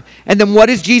Messiah. And then what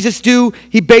does Jesus do?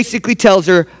 He basically tells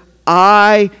her,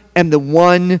 I, the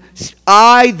one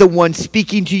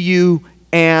speaking to you,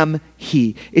 am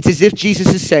he. It's as if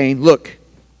Jesus is saying, look,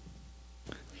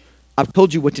 I've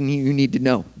told you what you need to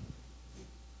know.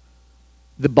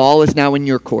 The ball is now in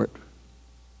your court.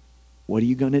 What are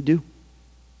you going to do?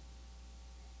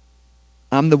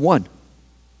 I'm the one.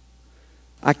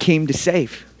 I came to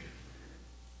save.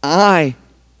 I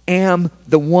am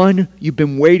the one you've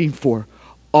been waiting for.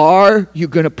 Are you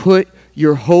going to put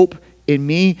your hope in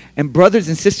me? And brothers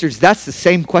and sisters, that's the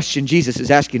same question Jesus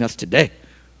is asking us today.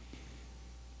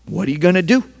 What are you going to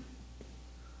do?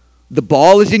 The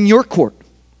ball is in your court.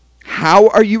 How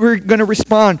are you going to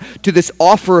respond to this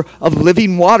offer of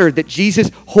living water that Jesus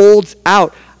holds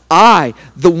out? I,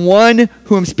 the one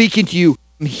who am speaking to you,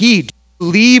 am he.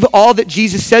 Believe all that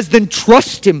Jesus says, then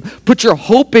trust him. Put your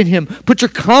hope in him. Put your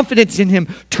confidence in him.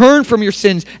 Turn from your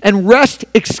sins and rest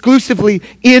exclusively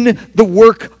in the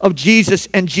work of Jesus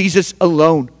and Jesus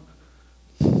alone.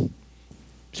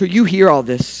 So you hear all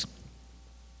this,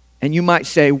 and you might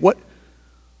say, what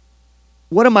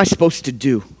am I supposed to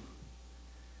do?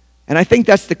 And I think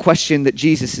that's the question that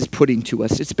Jesus is putting to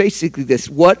us. It's basically this: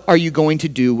 what are you going to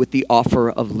do with the offer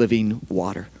of living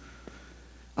water?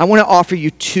 I want to offer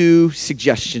you two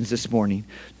suggestions this morning,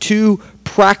 two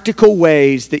practical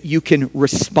ways that you can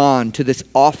respond to this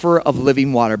offer of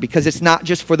living water, because it's not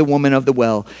just for the woman of the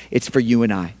well, it's for you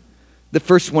and I. The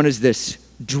first one is this: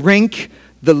 drink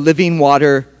the living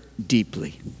water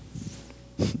deeply.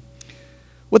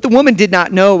 What the woman did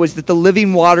not know was that the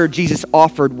living water Jesus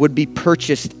offered would be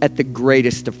purchased at the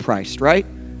greatest of price, right?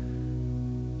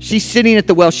 She's sitting at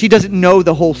the well. She doesn't know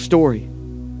the whole story.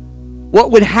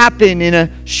 What would happen in a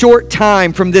short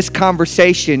time from this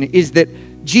conversation is that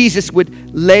Jesus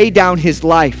would lay down his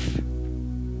life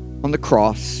on the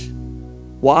cross.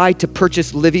 Why? To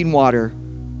purchase living water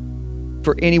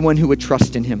for anyone who would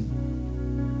trust in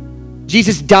him.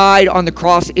 Jesus died on the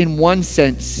cross in one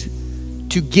sense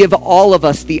to give all of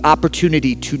us the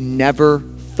opportunity to never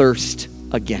thirst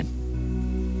again.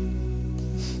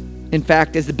 In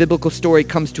fact, as the biblical story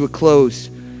comes to a close,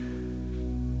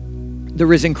 the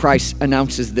risen Christ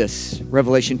announces this,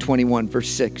 Revelation 21, verse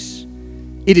 6.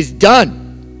 It is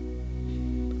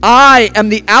done. I am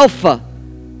the Alpha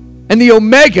and the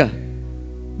Omega,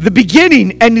 the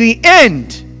beginning and the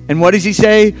end. And what does he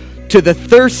say? To the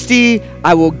thirsty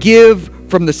I will give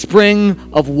from the spring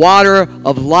of water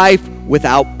of life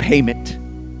without payment.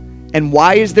 And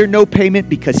why is there no payment?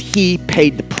 Because he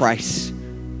paid the price.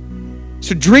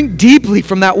 So drink deeply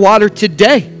from that water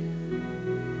today.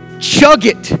 Chug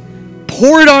it.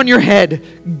 Pour it on your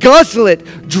head. Guzzle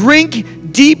it.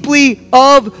 Drink deeply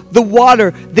of the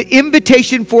water. The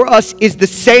invitation for us is the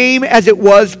same as it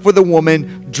was for the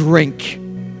woman. Drink.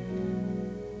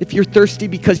 If you're thirsty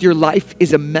because your life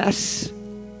is a mess,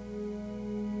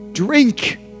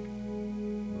 drink.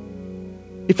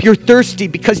 If you're thirsty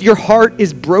because your heart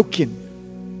is broken,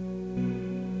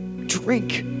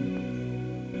 drink.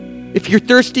 If you're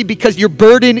thirsty because your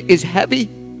burden is heavy,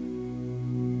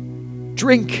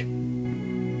 drink.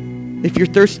 If you're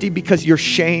thirsty because your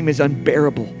shame is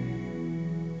unbearable,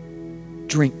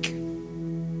 drink.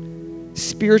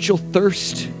 Spiritual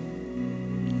thirst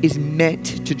is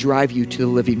meant to drive you to the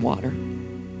living water.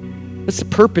 That's the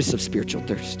purpose of spiritual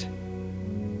thirst.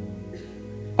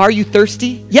 Are you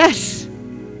thirsty? Yes.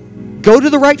 Go to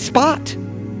the right spot.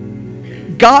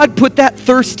 God put that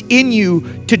thirst in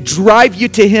you to drive you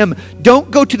to him.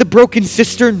 Don't go to the broken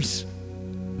cisterns.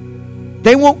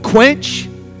 They won't quench.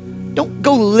 Don't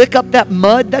go lick up that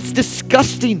mud. That's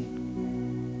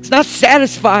disgusting. It's not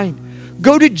satisfying.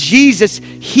 Go to Jesus.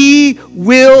 He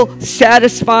will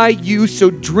satisfy you.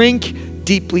 So drink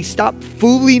deeply. Stop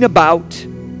fooling about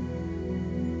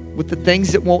with the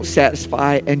things that won't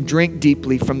satisfy, and drink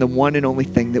deeply from the one and only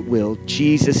thing that will,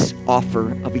 Jesus'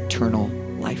 offer of eternal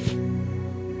life.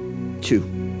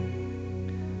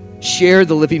 2, share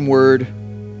the living word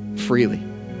freely.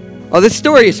 Oh, this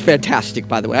story is fantastic,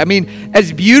 by the way. I mean,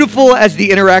 as beautiful as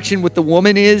the interaction with the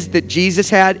woman is that Jesus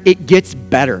had, it gets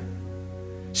better.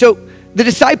 So the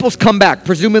disciples come back,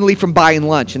 presumably from buying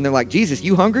lunch, and they're like, Jesus,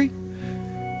 you hungry?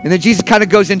 And then Jesus kind of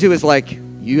goes into his like,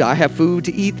 I have food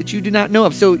to eat that you do not know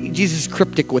of. So Jesus is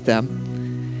cryptic with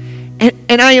them.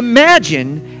 And I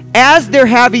imagine as they're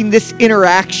having this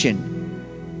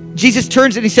interaction, Jesus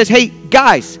turns and he says, hey,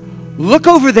 guys, look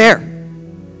over there.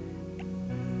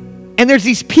 And there's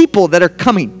these people that are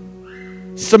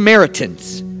coming,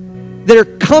 Samaritans, that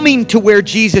are coming to where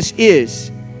Jesus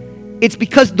is. It's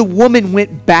because the woman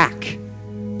went back.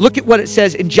 Look at what it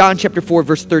says in John chapter 4,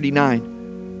 verse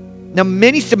 39. Now,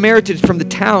 many Samaritans from the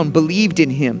town believed in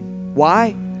him.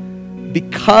 Why?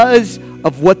 Because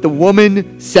of what the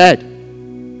woman said.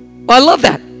 Well, I love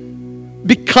that.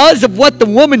 Because of what the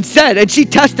woman said. And she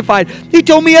testified, he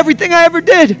told me everything I ever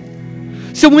did.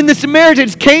 So when the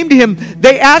Samaritans came to him,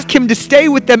 they asked him to stay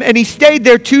with them, and he stayed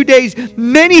there 2 days.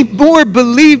 Many more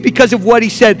believed because of what he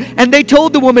said. And they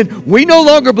told the woman, we no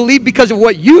longer believe because of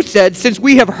what you said, since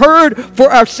we have heard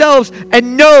for ourselves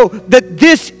and know that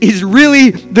this is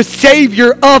really the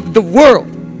Savior of the world.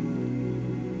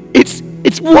 It's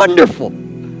wonderful.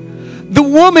 The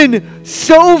woman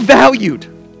so valued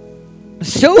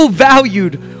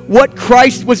what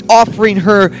Christ was offering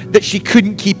her that she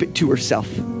couldn't keep it to herself.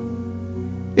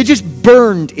 It just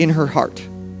burned in her heart.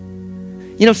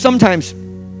 You know, sometimes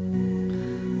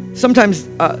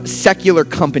secular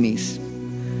companies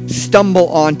stumble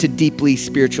onto deeply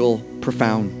spiritual,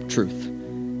 profound truth.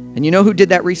 And you know who did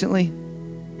that recently?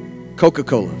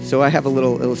 Coca-Cola. So I have a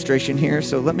little illustration here.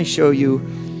 So let me show you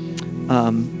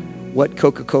what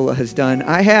Coca-Cola has done.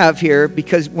 I have here,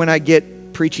 because when I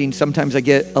get preaching, sometimes I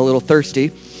get a little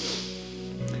thirsty.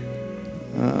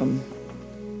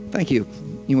 Thank you.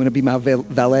 You want to be my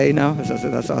valet now?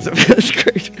 That's awesome. That's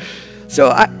great. So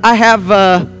I have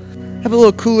a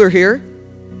little cooler here,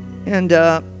 and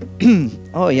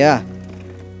oh yeah,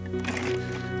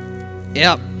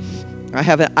 yep. I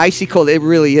have an icy cold. It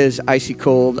really is icy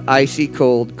cold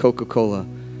Coca-Cola.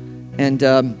 And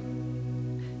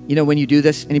you know when you do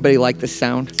this, anybody like this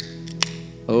sound?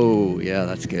 Oh yeah,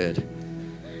 that's good.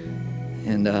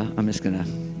 And I'm just gonna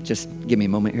give me a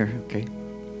moment here, okay?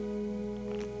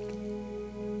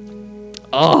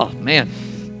 Oh, man.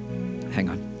 Hang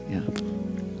on. Yeah.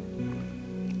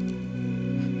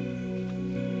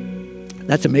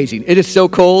 That's amazing. It is so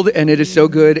cold and it is so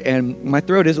good, and my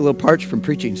throat is a little parched from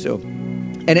preaching, so.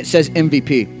 And it says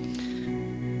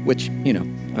MVP, which, you know,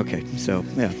 okay, so,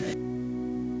 yeah.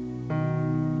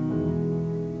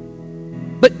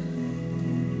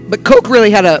 But Coke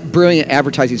really had a brilliant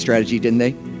advertising strategy, didn't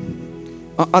they?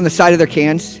 On the side of their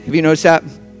cans, have you noticed that?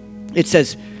 It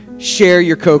says, share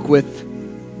your Coke with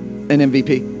an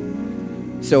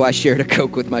MVP. So I shared a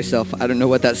Coke with myself. I don't know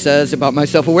what that says about my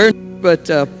self-awareness, but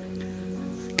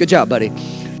good job, buddy.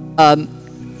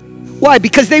 Why?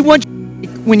 Because they want you,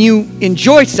 when you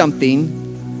enjoy something,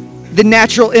 the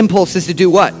natural impulse is to do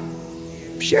what?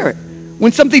 Share it.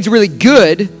 When something's really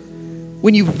good,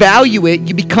 when you value it,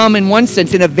 you become, in one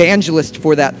sense, an evangelist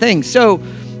for that thing. So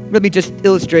let me just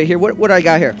illustrate here. What do I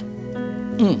got here?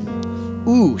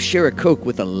 Ooh, share a Coke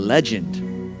with a legend.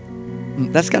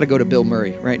 That's got to go to Bill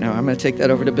Murray right now. I'm going to take that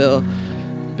over to Bill.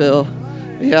 Bill.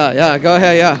 Yeah, go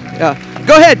ahead, yeah.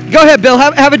 Go ahead, Bill.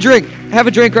 Have a drink. Have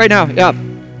a drink right now. Yeah,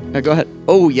 go ahead.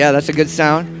 Oh, yeah, that's a good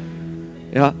sound.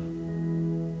 Yeah.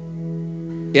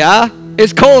 Yeah,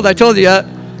 it's cold, I told you. Yeah.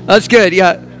 That's good,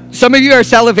 yeah. Some of you are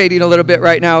salivating a little bit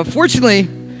right now. Fortunately,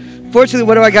 what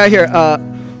do I got here?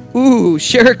 Ooh,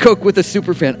 share a Coke with a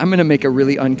super fan. I'm going to make a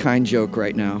really unkind joke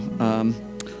right now.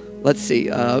 Let's see.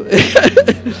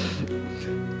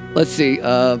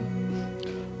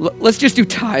 Let's just do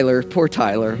Tyler. Poor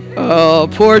Tyler. Oh,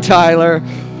 poor Tyler.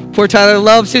 Poor Tyler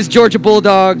loves his Georgia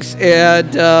Bulldogs,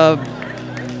 and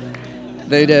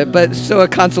they did. But so a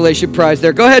consolation prize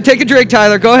there. Go ahead, take a drink,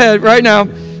 Tyler. Go ahead, right now.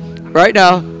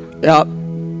 Yeah.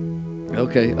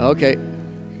 Okay.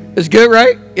 It's good,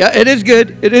 right? Yeah, it is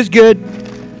good.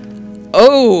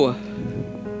 Oh,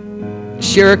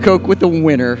 share a Coke with the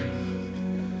winner.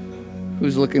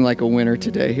 Who's looking like a winner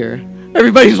today here?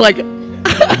 Everybody's like,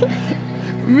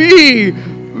 me.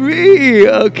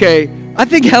 Okay. I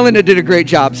think Helena did a great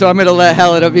job, so I'm going to let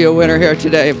Helena be a winner here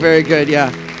today. Very good, yeah.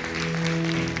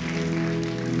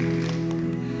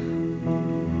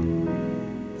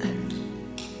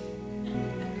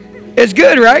 It's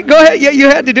good, right? Go ahead. Yeah, you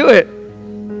had to do it.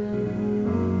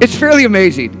 It's fairly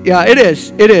amazing. Yeah, it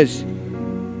is.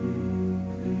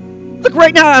 Look,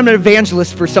 right now I'm an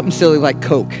evangelist for something silly like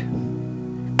Coke.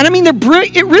 And I mean, they're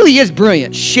brilliant. It really is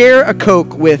brilliant. Share a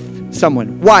Coke with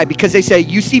someone. Why? Because they say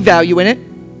you see value in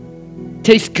it,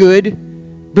 tastes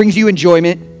good, brings you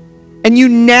enjoyment, and you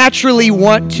naturally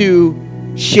want to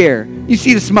share. You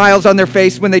see the smiles on their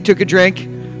face when they took a drink.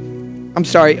 I'm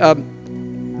sorry.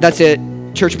 That's it.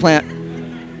 Church plant.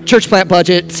 church plant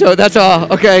budget, so that's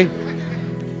all, okay?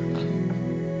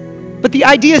 But the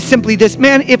idea is simply this,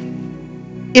 man,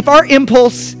 if our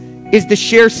impulse is to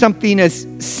share something as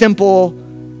simple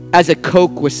as a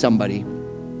Coke with somebody,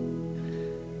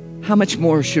 how much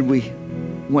more should we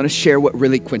want to share what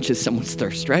really quenches someone's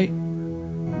thirst, right?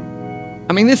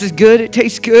 I mean, this is good, it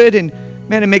tastes good, and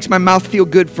man, it makes my mouth feel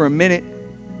good for a minute.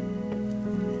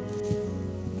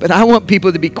 But I want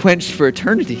people to be quenched for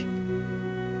eternity.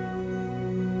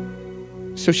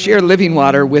 So share living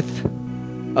water with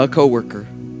a coworker.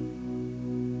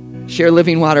 Share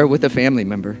living water with a family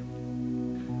member.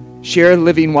 Share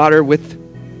living water with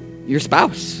your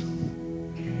spouse.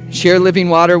 Share living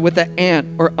water with an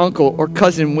aunt or uncle or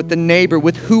cousin, with the neighbor,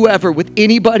 with whoever, with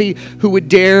anybody who would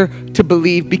dare to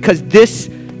believe, because this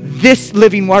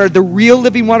living water, the real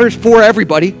living water, is for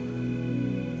everybody.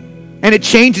 And it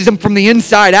changes them from the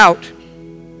inside out.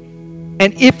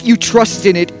 And if you trust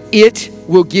in it, it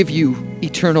will give you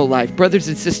eternal life. Brothers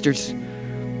and sisters,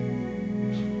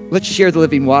 let's share the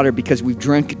living water because we've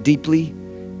drank deeply.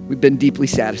 We've been deeply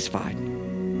satisfied.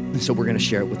 And so we're going to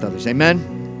share it with others. Amen?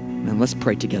 And let's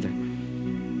pray together.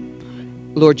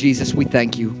 Lord Jesus, we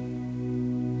thank you.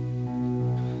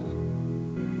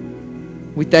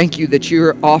 We thank you that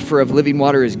your offer of living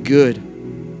water is good.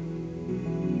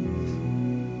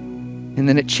 And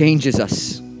then it changes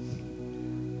us.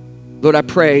 Lord, I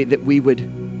pray that we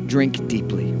would drink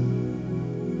deeply.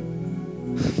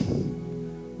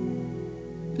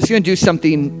 Just going to do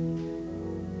something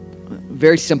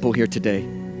very simple here today.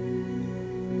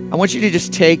 I want you to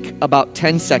just take about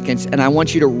 10 seconds and I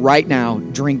want you to right now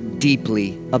drink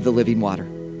deeply of the living water.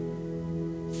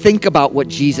 Think about what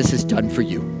Jesus has done for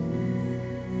you.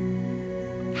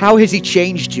 How has he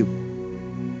changed you?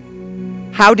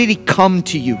 How did he come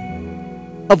to you?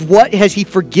 Of what has he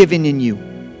forgiven in you?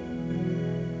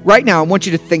 Right now, I want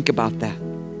you to think about that.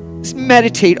 Just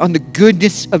meditate on the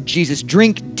goodness of Jesus.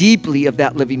 Drink deeply of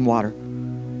that living water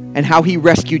and how he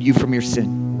rescued you from your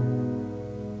sin.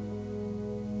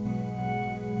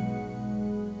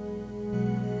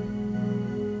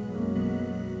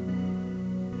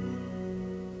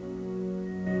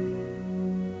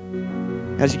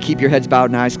 As you keep your heads bowed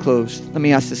and eyes closed, let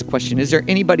me ask this question. Is there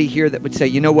anybody here that would say,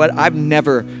 you know what, I've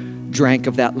never drank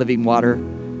of that living water,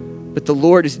 but the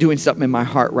Lord is doing something in my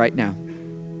heart right now.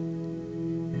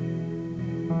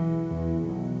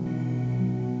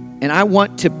 And I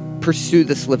want to pursue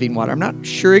this living water. I'm not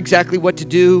sure exactly what to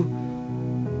do,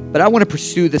 but I want to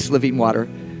pursue this living water.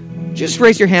 Just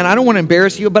raise your hand. I don't want to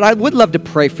embarrass you, but I would love to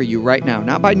pray for you right now.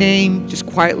 Not by name, just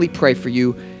quietly pray for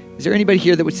you. Is there anybody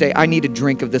here that would say, I need a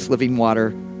drink of this living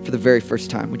water for the very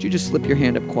first time? Would you just slip your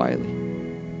hand up quietly?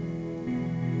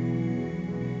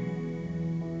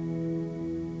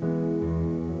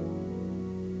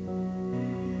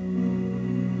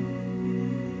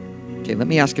 Okay, let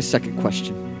me ask a second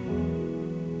question.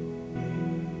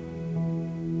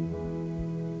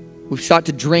 We've sought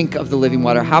to drink of the living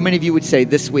water. How many of you would say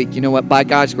this week, you know what, by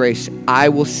God's grace, I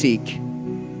will seek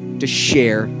to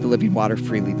share the living water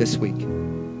freely this week?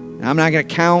 And I'm not going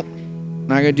to count. I'm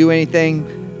not going to do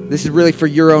anything. This is really for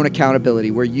your own accountability,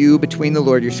 where you, between the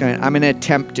Lord, you're saying, I'm going to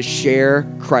attempt to share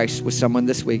Christ with someone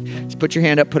this week. Just put your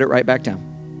hand up, put it right back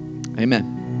down.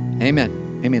 Amen.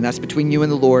 Amen. Amen. That's between you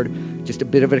and the Lord. Just a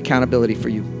bit of an accountability for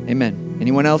you. Amen.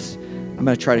 Anyone else? I'm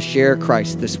going to try to share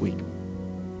Christ this week.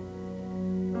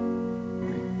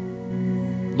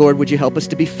 Lord, would you help us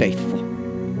to be faithful?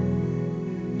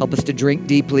 Help us to drink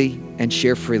deeply and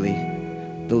share freely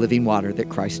the living water that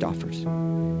Christ offers.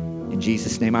 In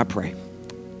Jesus' name I pray.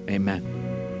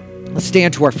 Amen. Let's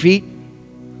stand to our feet.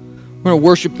 We're going to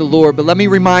worship the Lord, but let me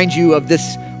remind you of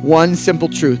this one simple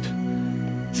truth.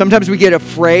 Sometimes we get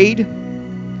afraid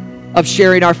of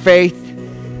sharing our faith.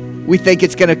 We think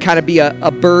it's going to kind of be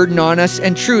a burden on us.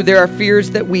 And true, there are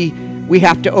fears that we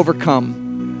have to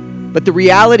overcome. But the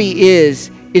reality is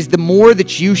the more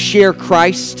that you share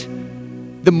Christ,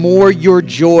 the more your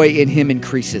joy in him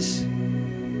increases.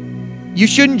 You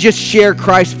shouldn't just share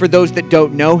Christ for those that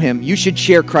don't know him. You should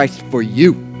share Christ for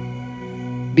you.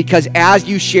 Because as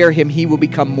you share him, he will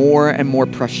become more and more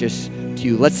precious to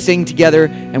you. Let's sing together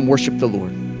and worship the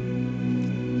Lord.